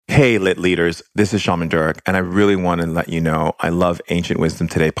Hey, lit leaders, this is Shaman Durek, and I really want to let you know I love Ancient Wisdom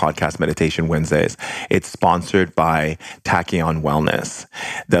Today podcast Meditation Wednesdays. It's sponsored by Tachyon Wellness,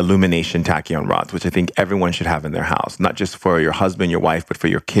 the Illumination Tachyon rods, which I think everyone should have in their house, not just for your husband, your wife, but for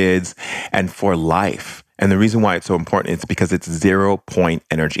your kids and for life. And the reason why it's so important is because it's 0 point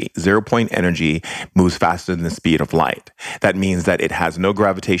energy. 0 point energy moves faster than the speed of light. That means that it has no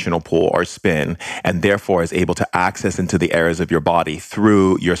gravitational pull or spin, and therefore is able to access into the areas of your body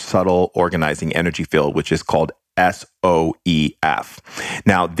through your subtle organizing energy field, which is called SOEF.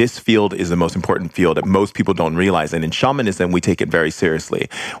 Now, this field is the most important field that most people don't realize. And in shamanism, we take it very seriously.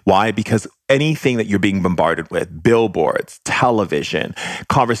 Why? Because anything that you're being bombarded with, billboards, television,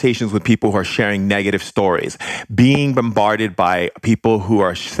 conversations with people who are sharing negative stories, being bombarded by people who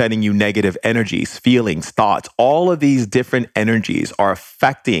are sending you negative energies, feelings, thoughts, all of these different energies are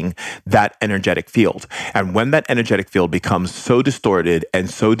affecting that energetic field. And when that energetic field becomes so distorted and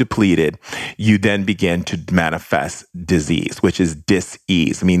so depleted, you then begin to manifest disease, which is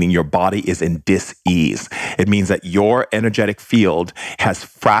dis-ease, meaning your body is in dis-ease. It means that your energetic field has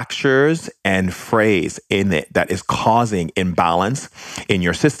fractures and frays in it that is causing imbalance in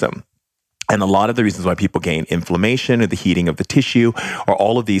your system. And a lot of the reasons why people gain inflammation or the heating of the tissue or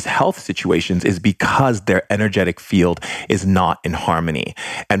all of these health situations is because their energetic field is not in harmony.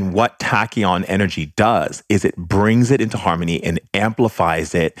 And what tachyon energy does is it brings it into harmony and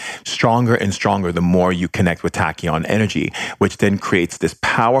amplifies it stronger and stronger the more you connect with tachyon energy, which then creates this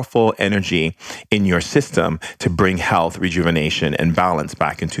powerful energy in your system to bring health, rejuvenation, and balance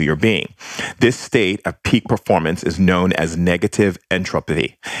back into your being. This state of peak performance is known as negative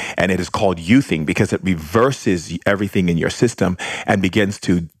entropy, and it is called youthing because it reverses everything in your system and begins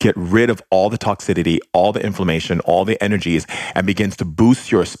to get rid of all the toxicity, all the inflammation, all the energies, and begins to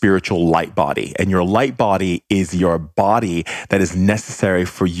boost your spiritual light body. And your light body is your body that is necessary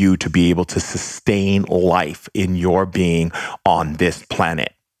for you to be able to sustain life in your being on this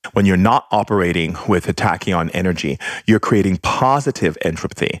planet. When you're not operating with a tachyon energy, you're creating positive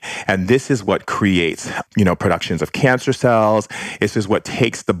entropy. And this is what creates, productions of cancer cells. This is what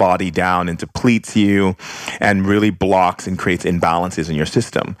takes the body down and depletes you and really blocks and creates imbalances in your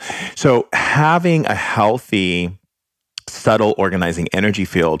system. So having a healthy subtle organizing energy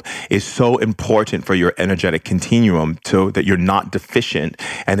field is so important for your energetic continuum so that you're not deficient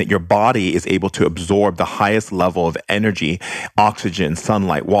and that your body is able to absorb the highest level of energy, oxygen,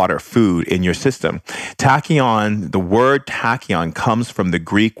 sunlight, water, food in your system. Tachyon, the word tachyon comes from the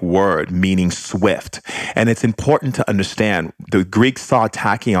Greek word meaning swift. And it's important to understand the Greeks saw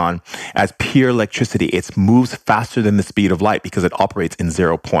tachyon as pure electricity. It moves faster than the speed of light because it operates in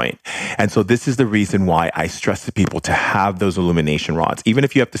 0 point. And so this is the reason why I stress to people to have those illumination rods. Even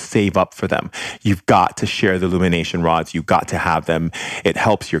if you have to save up for them, you've got to share the illumination rods. You've got to have them. It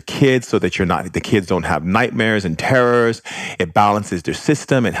helps your kids so that the kids don't have nightmares and terrors. It balances their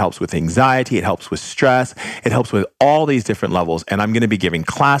system. It helps with anxiety. It helps with stress. It helps with all these different levels. And I'm going to be giving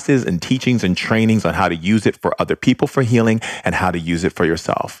classes and teachings and trainings on how to use it for other people for healing and how to use it for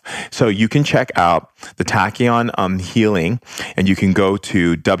yourself. So you can check out the Tachyon healing, and you can go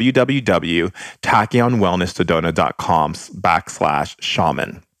to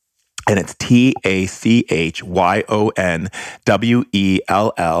www.tachyonwellnesssedona.com/shaman. And it's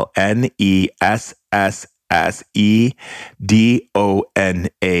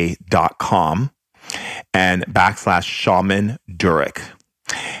and /Shaman Durek.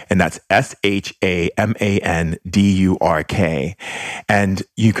 And that's SHAMANDURK. And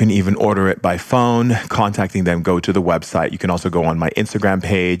you can even order it by phone, contacting them, go to the website. You can also go on my Instagram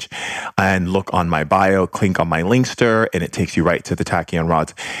page and look on my bio, click on my Linkster, and it takes you right to the tachyon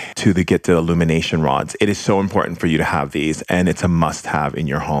rods get the illumination rods. It is so important for you to have these, and it's a must-have in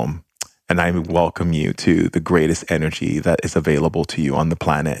your home. And I welcome you to the greatest energy that is available to you on the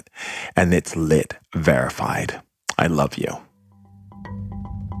planet. And it's lit, verified. I love you.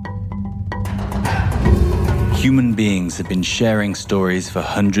 Human beings have been sharing stories for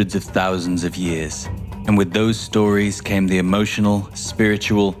hundreds of thousands of years. And with those stories came the emotional,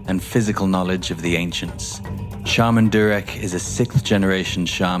 spiritual, and physical knowledge of the ancients. Shaman Durek is a 6th-generation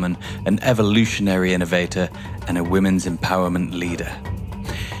shaman, an evolutionary innovator, and a women's empowerment leader.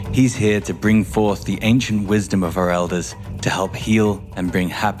 He's here to bring forth the ancient wisdom of our elders to help heal and bring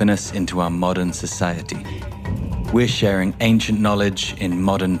happiness into our modern society. We're sharing ancient knowledge in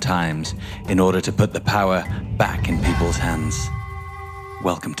modern times in order to put the power back in people's hands.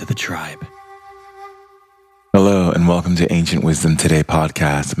 Welcome to the tribe. Hello, and welcome to Ancient Wisdom Today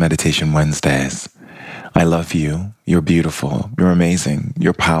podcast, Meditation Wednesdays. I love you. You're beautiful. You're amazing.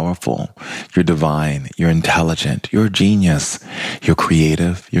 You're powerful. You're divine. You're intelligent. You're a genius. You're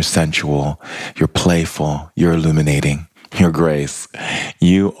creative. You're sensual. You're playful. You're illuminating. You're grace.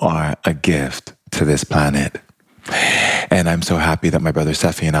 You are a gift to this planet. And I'm so happy that my brother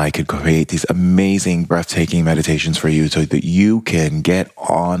Sefi and I could create these amazing, breathtaking meditations for you so that you can get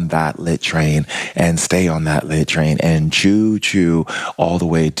on that lit train and stay on that lit train and choo all the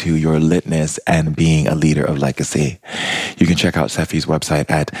way to your litness and being a leader of legacy. You can check out Sefi's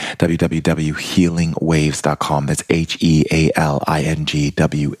website at www.healingwaves.com. That's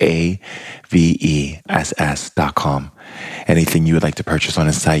HEALINGWAVESS.com. Anything you would like to purchase on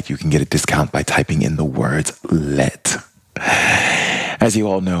his site, you can get a discount by typing in the words lit. As you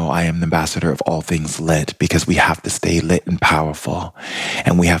all know, I am the ambassador of all things lit because we have to stay lit and powerful,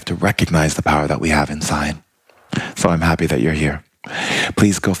 and we have to recognize the power that we have inside. So I'm happy that you're here.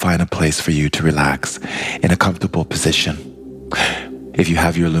 Please go find a place for you to relax in a comfortable position. If you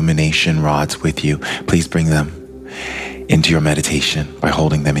have your illumination rods with you, please bring them into your meditation by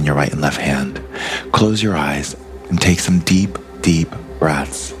holding them in your right and left hand. Close your eyes and take some deep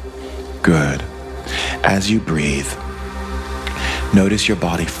breaths. Good. As you breathe, notice your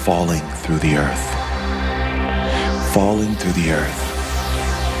body falling through the earth. Falling through the earth.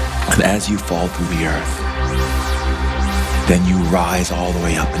 And as you fall through the earth, then you rise all the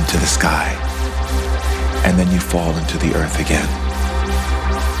way up into the sky. And then you fall into the earth again.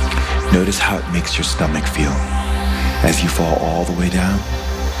 Notice how it makes your stomach feel as you fall all the way down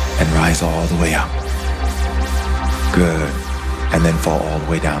and rise all the way up. Good. And then fall all the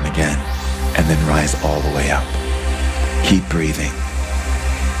way down again. And then rise all the way up. Keep breathing.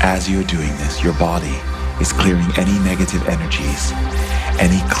 As you're doing this, your body is clearing any negative energies.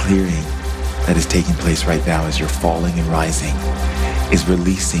 Any clearing that is taking place right now as you're falling and rising is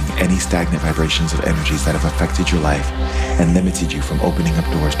releasing any stagnant vibrations of energies that have affected your life and limited you from opening up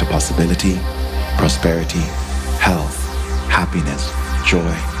doors to possibility, prosperity, health, happiness,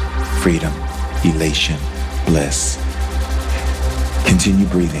 joy, freedom, elation, bliss. Continue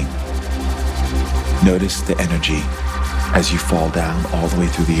breathing. Notice the energy as you fall down all the way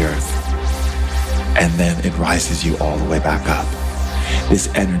through the earth, and then it rises you all the way back up. This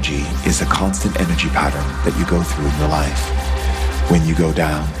energy is a constant energy pattern that you go through in your life. When you go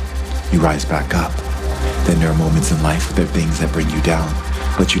down, you rise back up. Then there are moments in life where there are things that bring you down,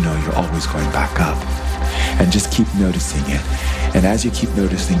 but you know you're always going back up. And just keep noticing it. And as you keep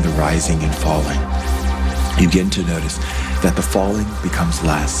noticing the rising and falling, you begin to notice that the falling becomes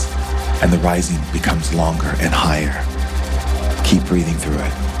less and the rising becomes longer and higher. Keep breathing through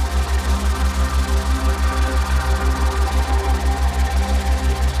it.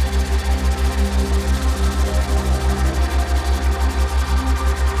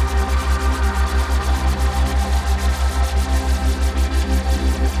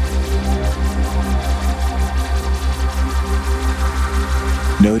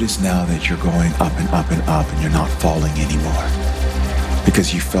 Notice now that you're going up and up and up and you're not falling anymore.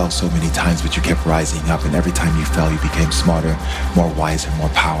 Because you fell so many times, but you kept rising up, and every time you fell, you became smarter, more wiser, more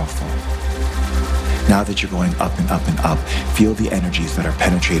powerful. Now that you're going up and up and up, feel the energies that are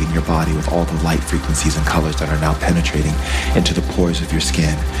penetrating your body with all the light frequencies and colors that are now penetrating into the pores of your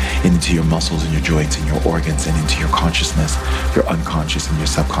skin, into your muscles and your joints and your organs, and into your consciousness, your unconscious and your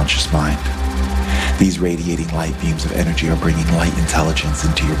subconscious mind. These radiating light beams of energy are bringing light intelligence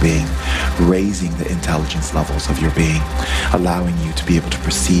into your being, raising the intelligence levels of your being, allowing you to be able to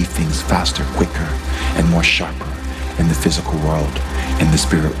perceive things faster, quicker, and more sharper in the physical world, in the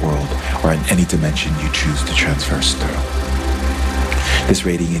spirit world, or in any dimension you choose to transverse through. This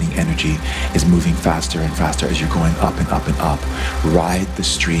radiating energy is moving faster and faster as you're going up and up and up. Ride the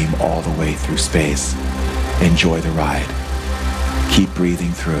stream all the way through space. Enjoy the ride. Keep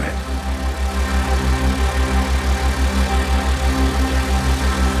breathing through it.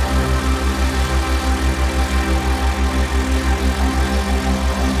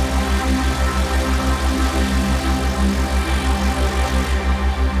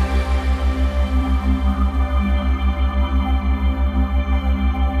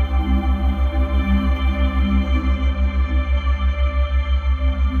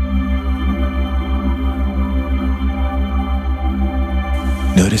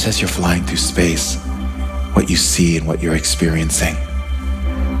 Notice as you're flying through space, what you see and what you're experiencing.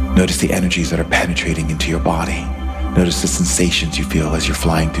 Notice the energies that are penetrating into your body. Notice the sensations you feel as you're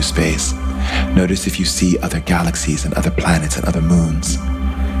flying through space. Notice if you see other galaxies and other planets and other moons.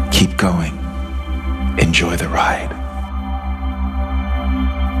 Keep going. Enjoy the ride.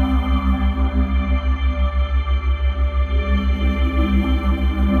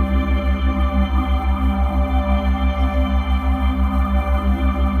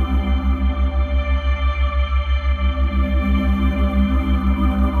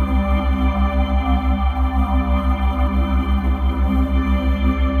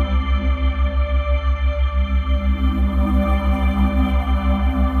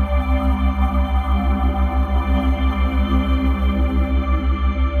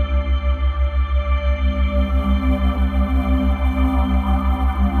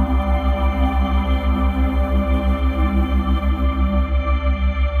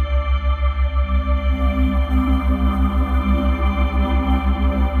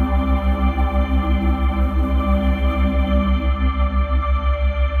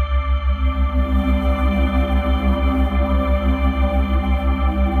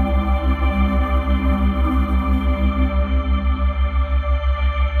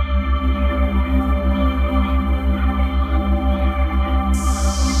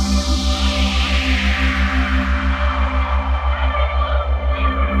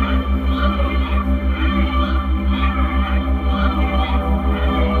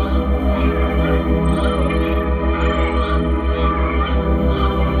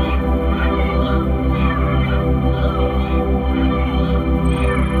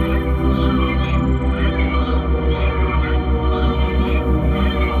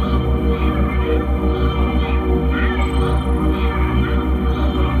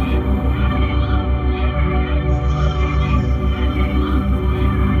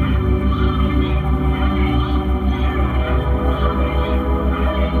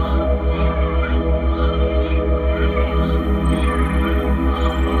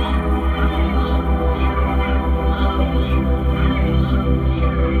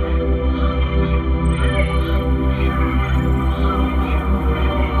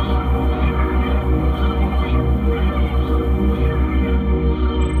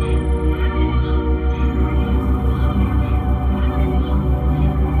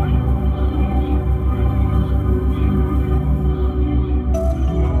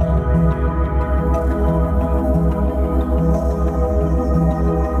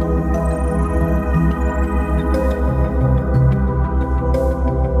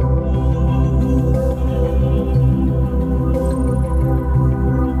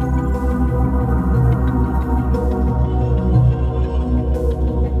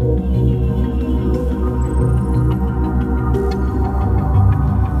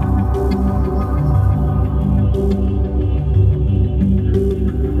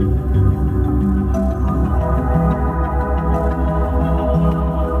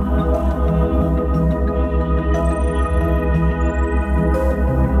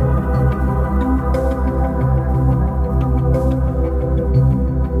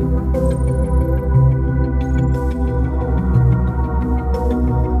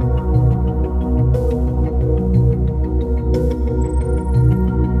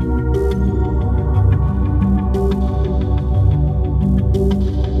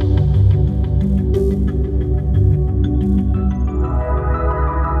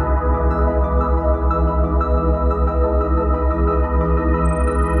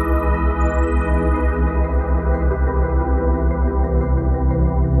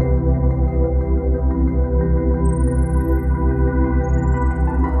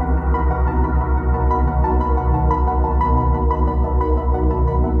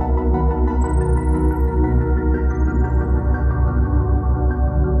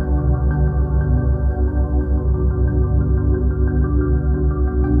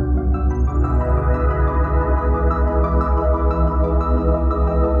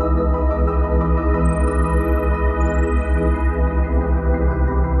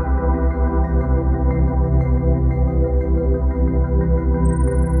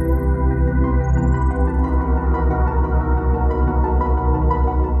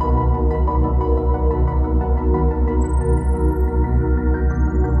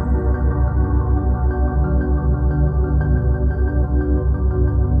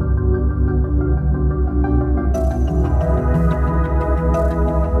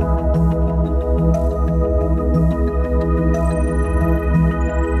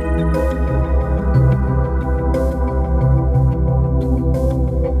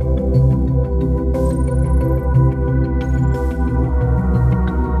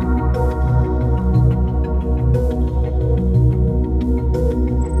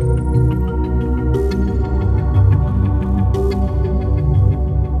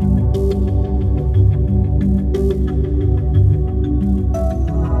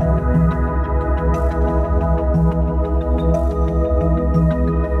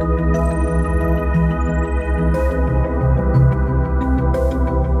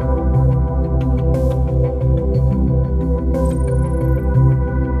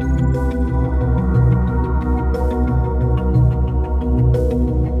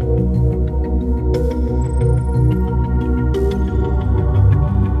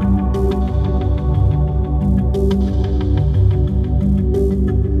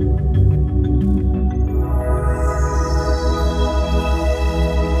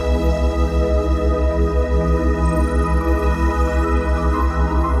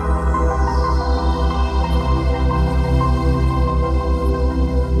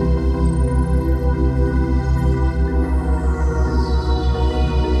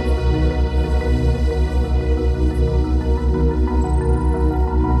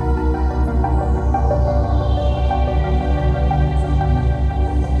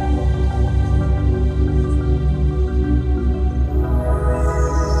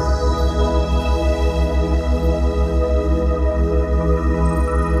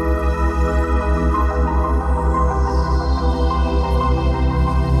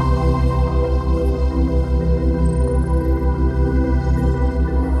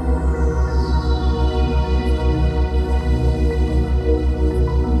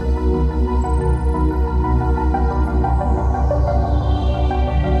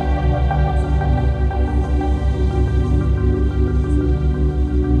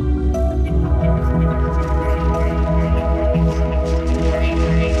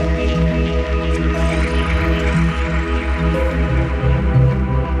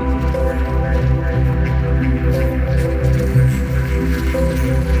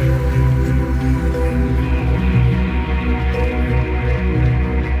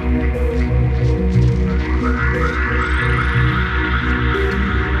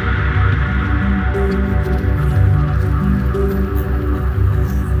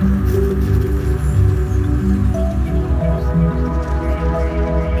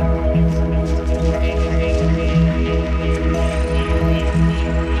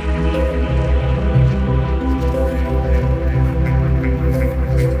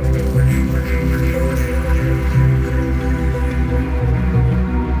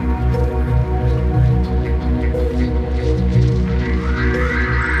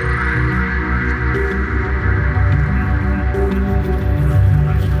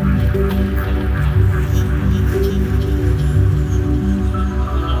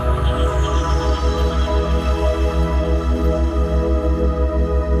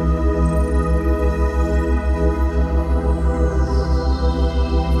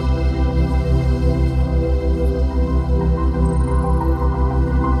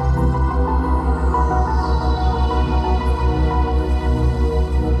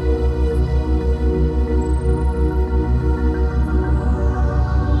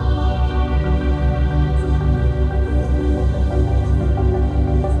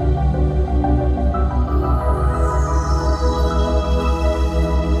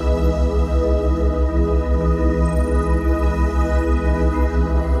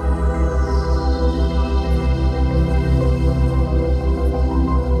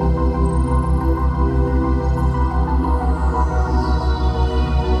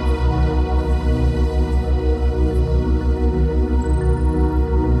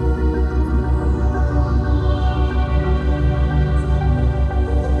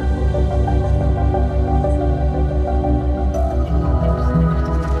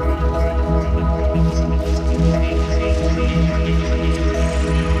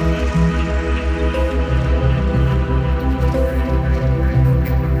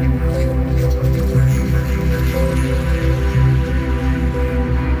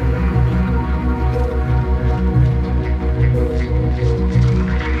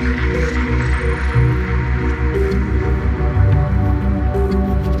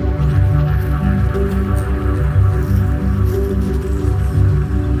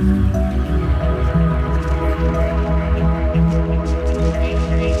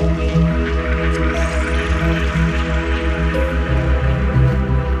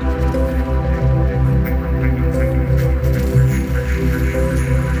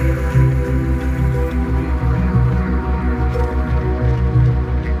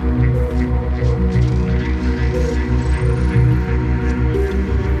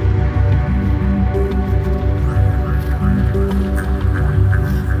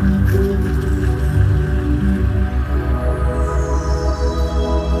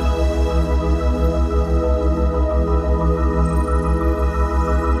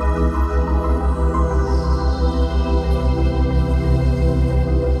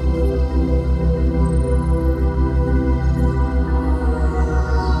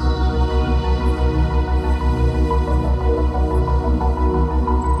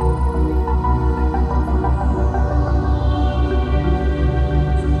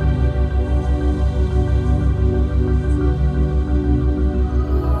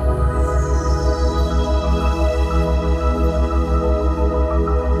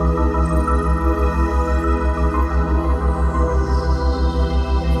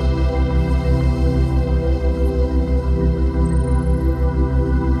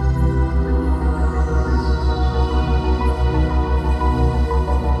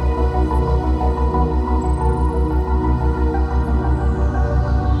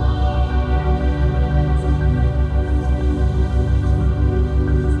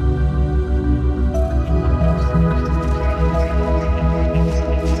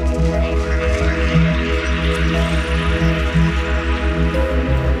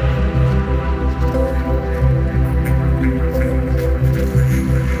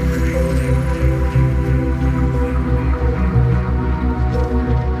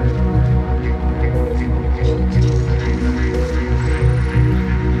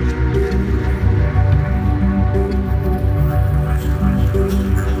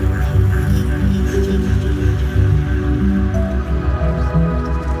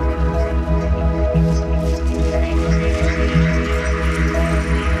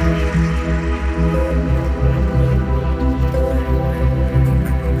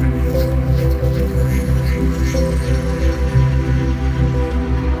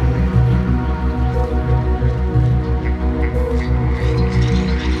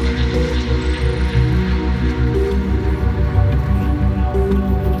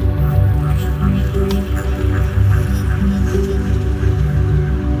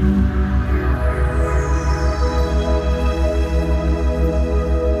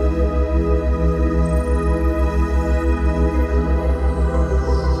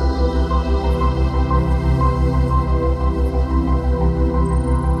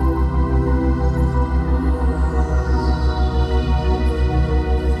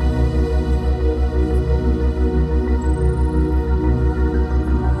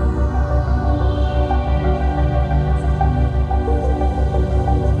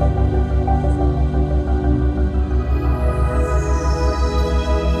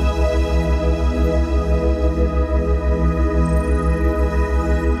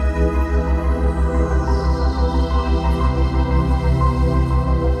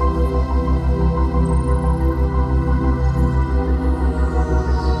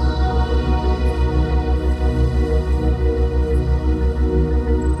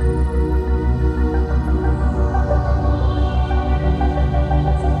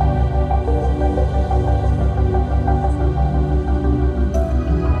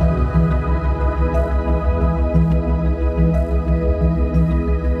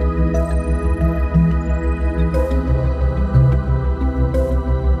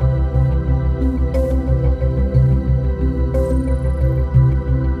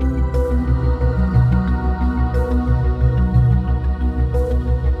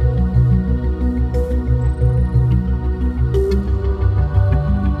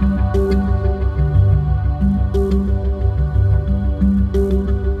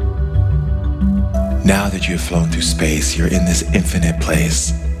 you have flown through space, you're in this infinite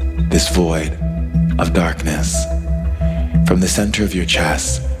place, this void of darkness. From the center of your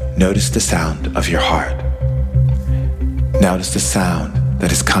chest, notice the sound of your heart. Notice the sound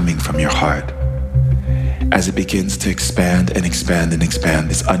that is coming from your heart. As it begins to expand and expand and expand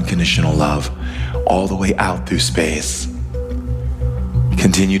this unconditional love all the way out through space.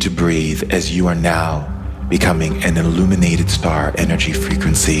 Continue to breathe as you are now becoming an illuminated star energy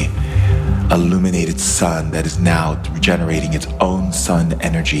frequency, illuminated sun that is now generating its own sun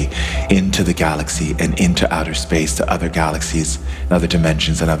energy into the galaxy and into outer space to other galaxies and other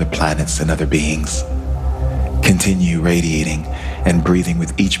dimensions and other planets and other beings. Continue radiating and breathing.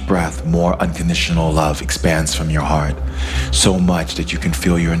 With each breath, more unconditional love expands from your heart, so much that you can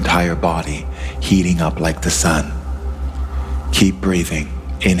feel your entire body heating up like the sun. Keep breathing,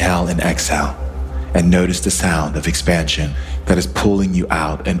 inhale and exhale, and notice the sound of expansion that is pulling you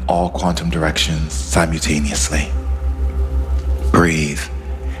out in all quantum directions simultaneously. Breathe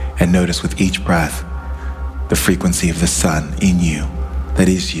and notice with each breath the frequency of the sun in you, that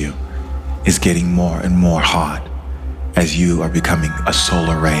is you, is getting more and more hot as you are becoming a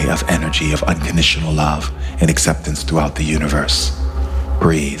solar ray of energy of unconditional love and acceptance throughout the universe.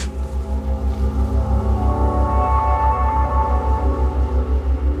 Breathe.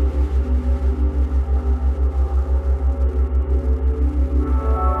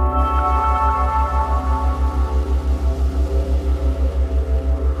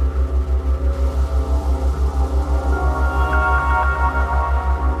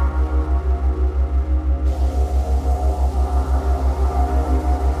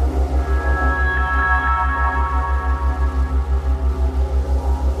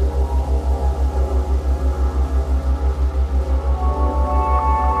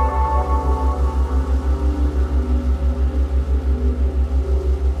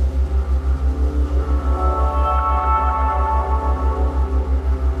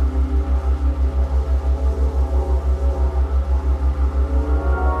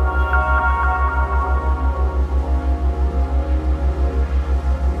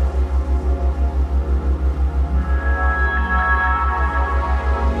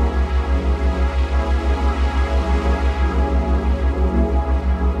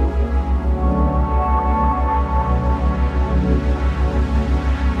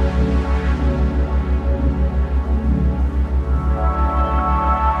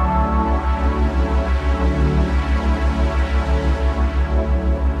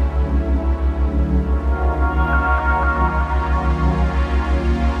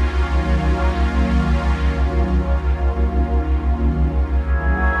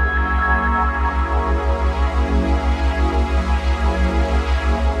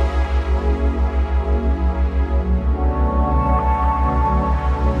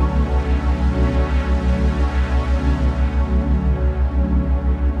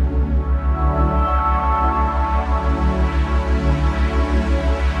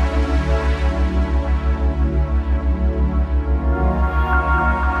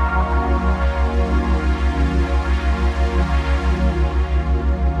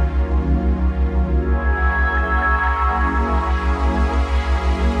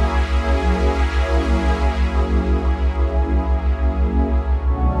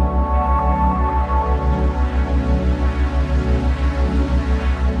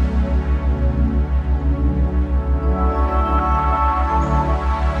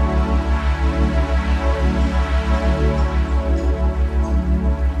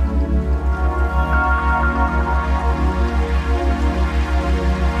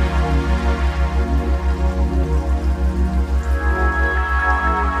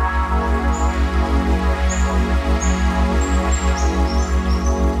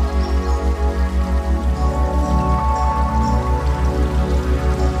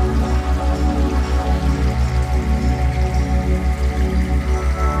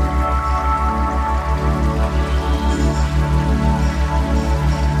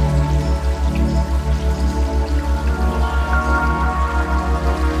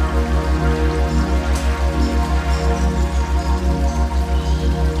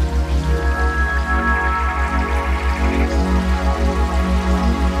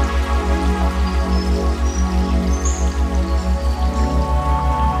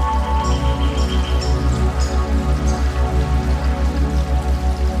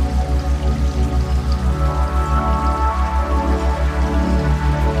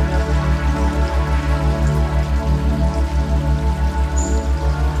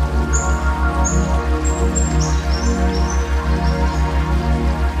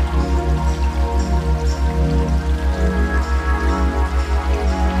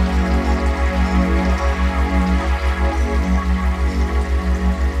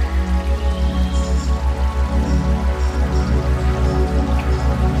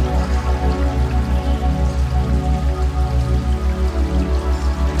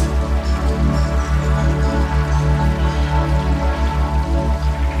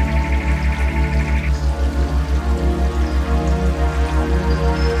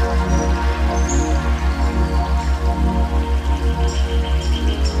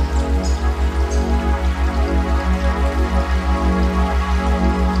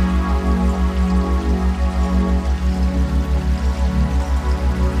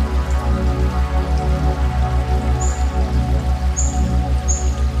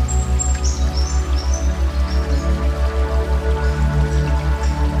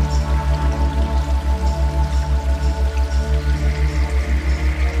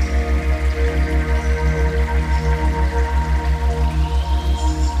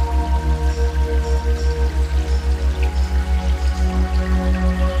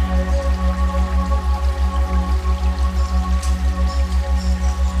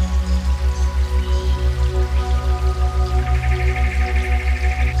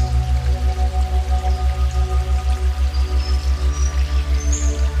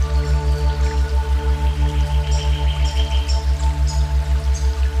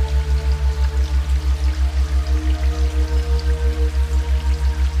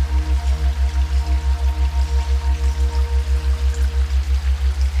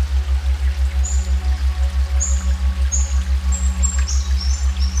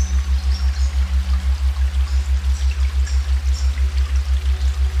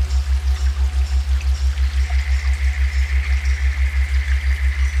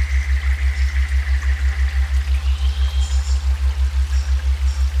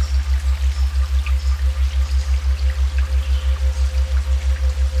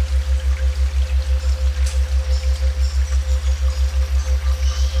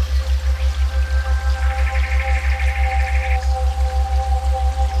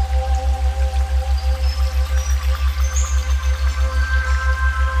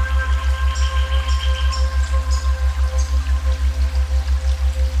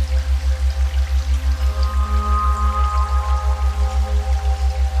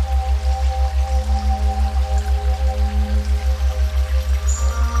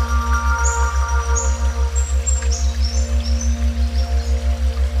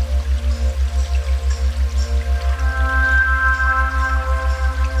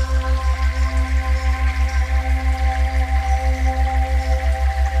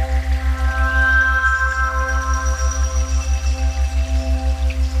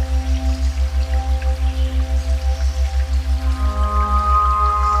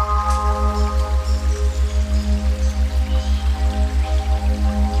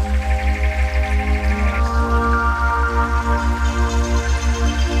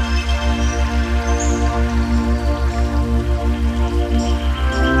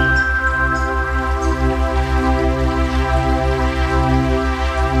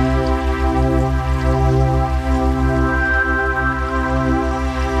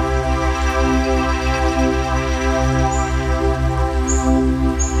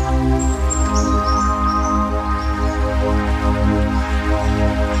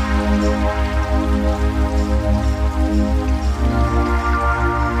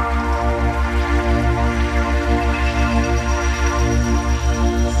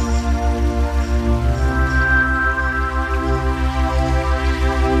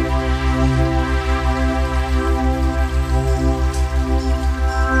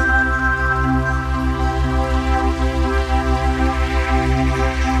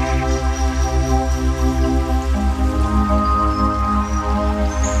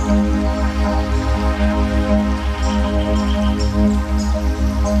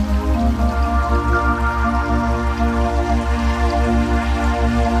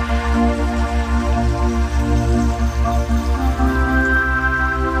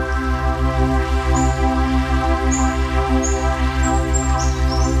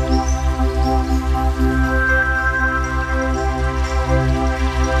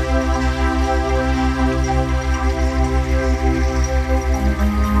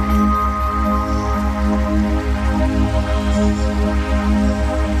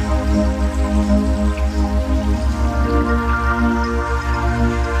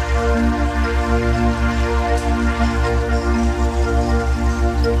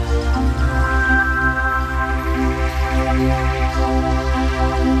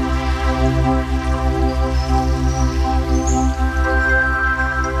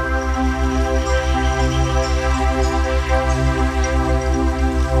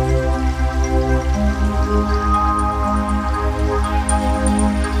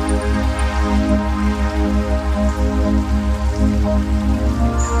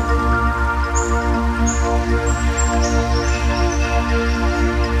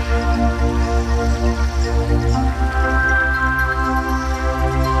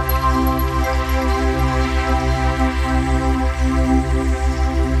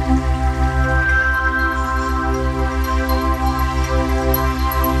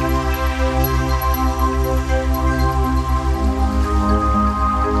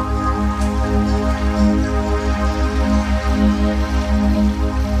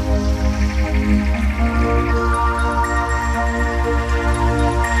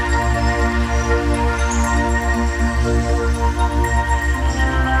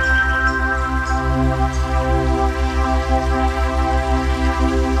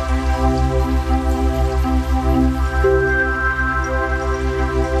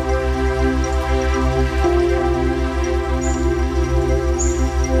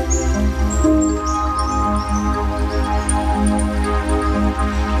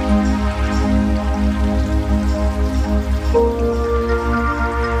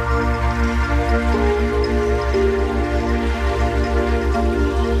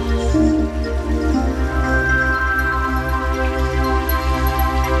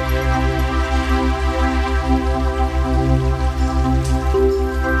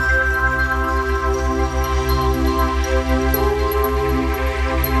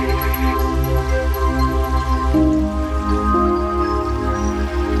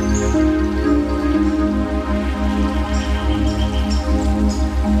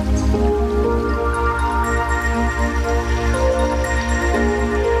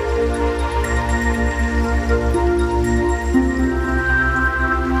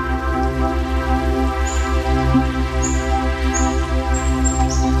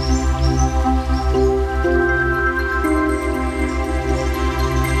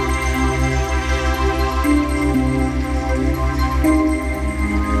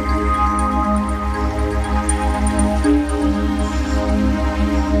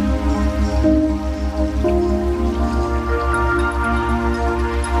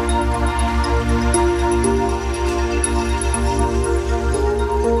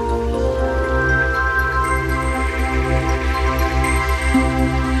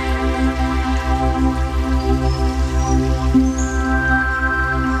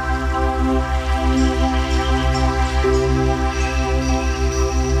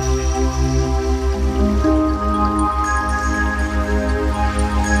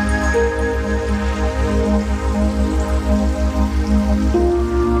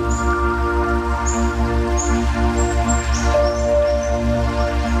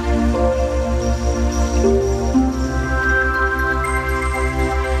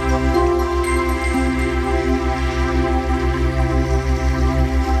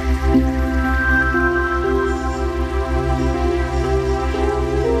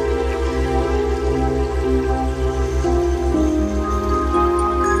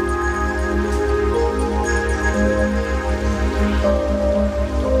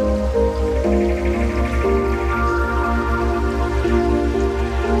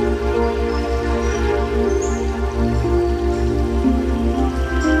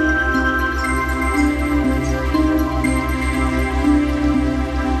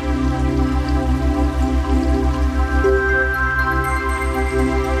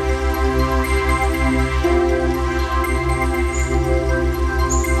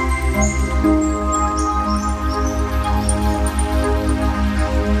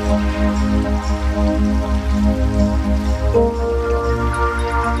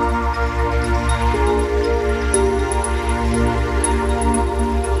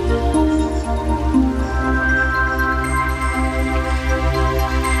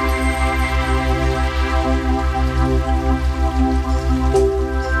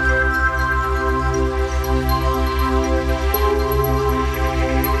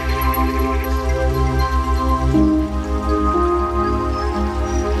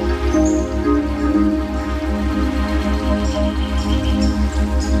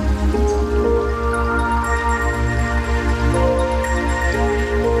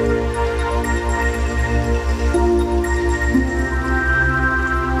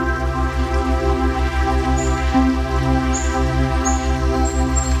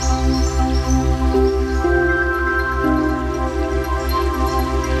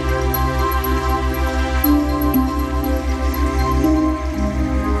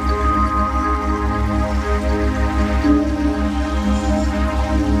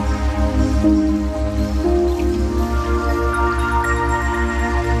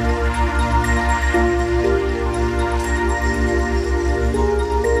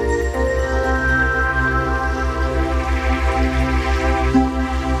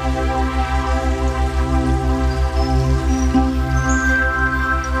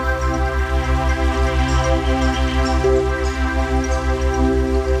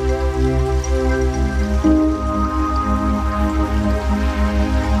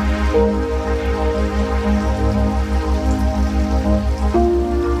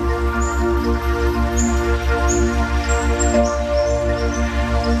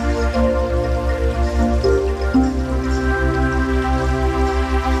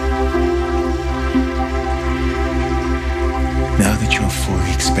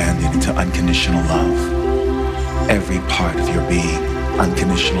 unconditional love. Every part of your being,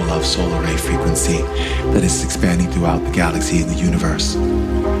 unconditional love solar ray frequency that is expanding throughout the galaxy and the universe.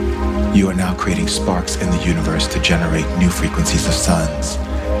 You are now creating sparks in the universe to generate new frequencies of suns,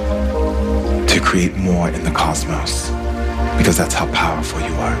 to create more in the cosmos, because that's how powerful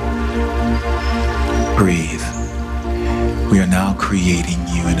you are. Breathe. We are now creating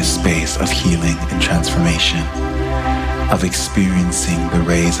you in a space of healing and transformation, of experiencing the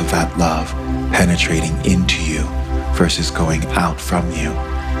rays of that love penetrating into you versus going out from you.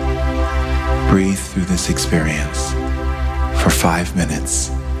 Breathe through this experience for 5 minutes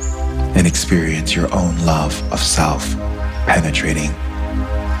and experience your own love of self penetrating.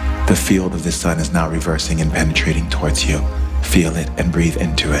 The field of the sun is now reversing and penetrating towards you. Feel it and breathe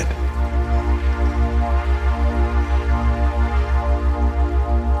into it.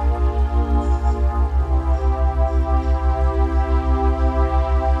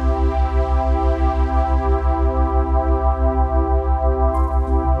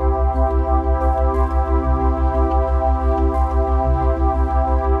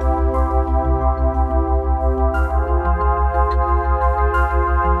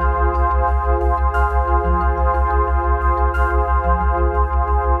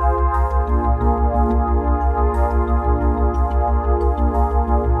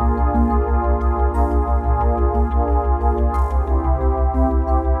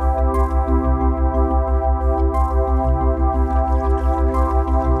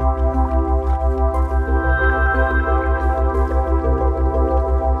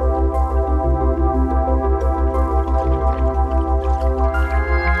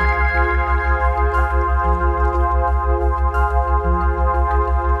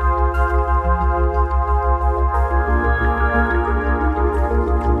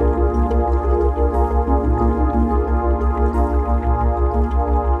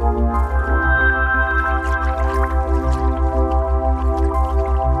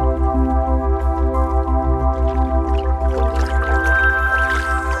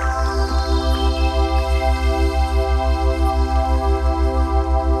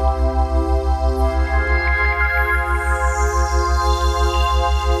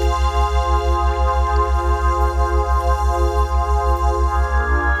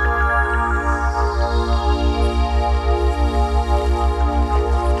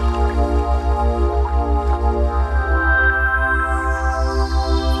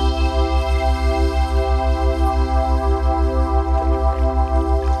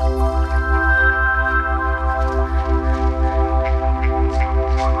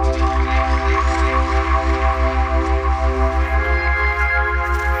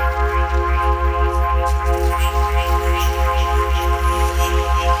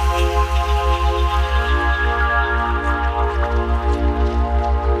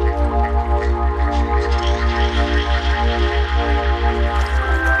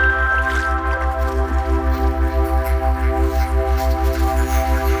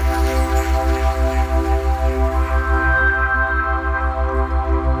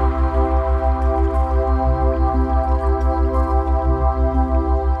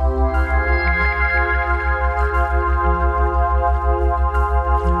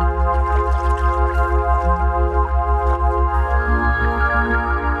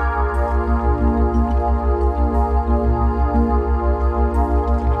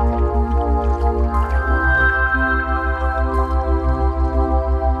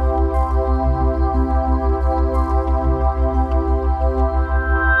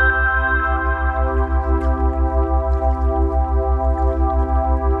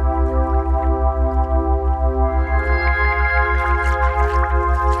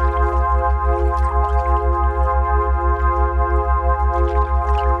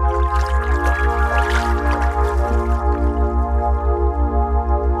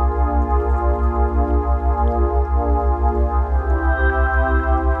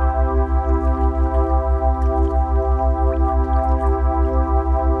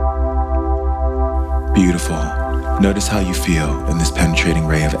 Beautiful. Notice how you feel in this penetrating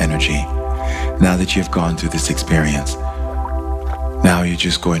ray of energy. Now that you've gone through this experience, now you're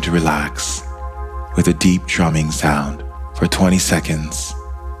just going to relax with a deep drumming sound for 20 seconds.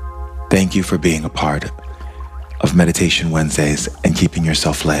 Thank you for being a part of Meditation Wednesdays and keeping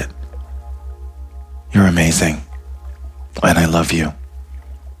yourself lit. You're amazing, and I love you.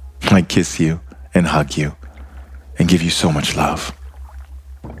 I kiss you and hug you and give you so much love.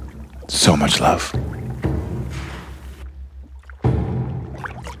 So much love.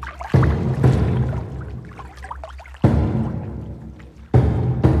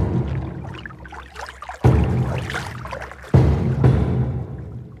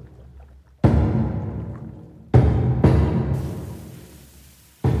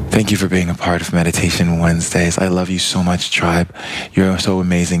 Thank you for being a part of Meditation Wednesdays. I love you so much, tribe. You're so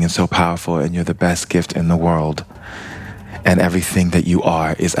amazing and so powerful, and you're the best gift in the world. And everything that you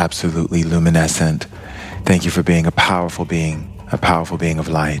are is absolutely luminescent. Thank you for being a powerful being of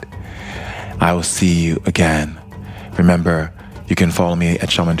light. I will see you again. Remember, you can follow me at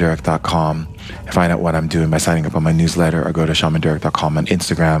shamandurek.com and find out what I'm doing by signing up on my newsletter, or go to shamandurek.com on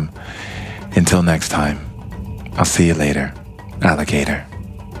Instagram. Until next time, I'll see you later, alligator.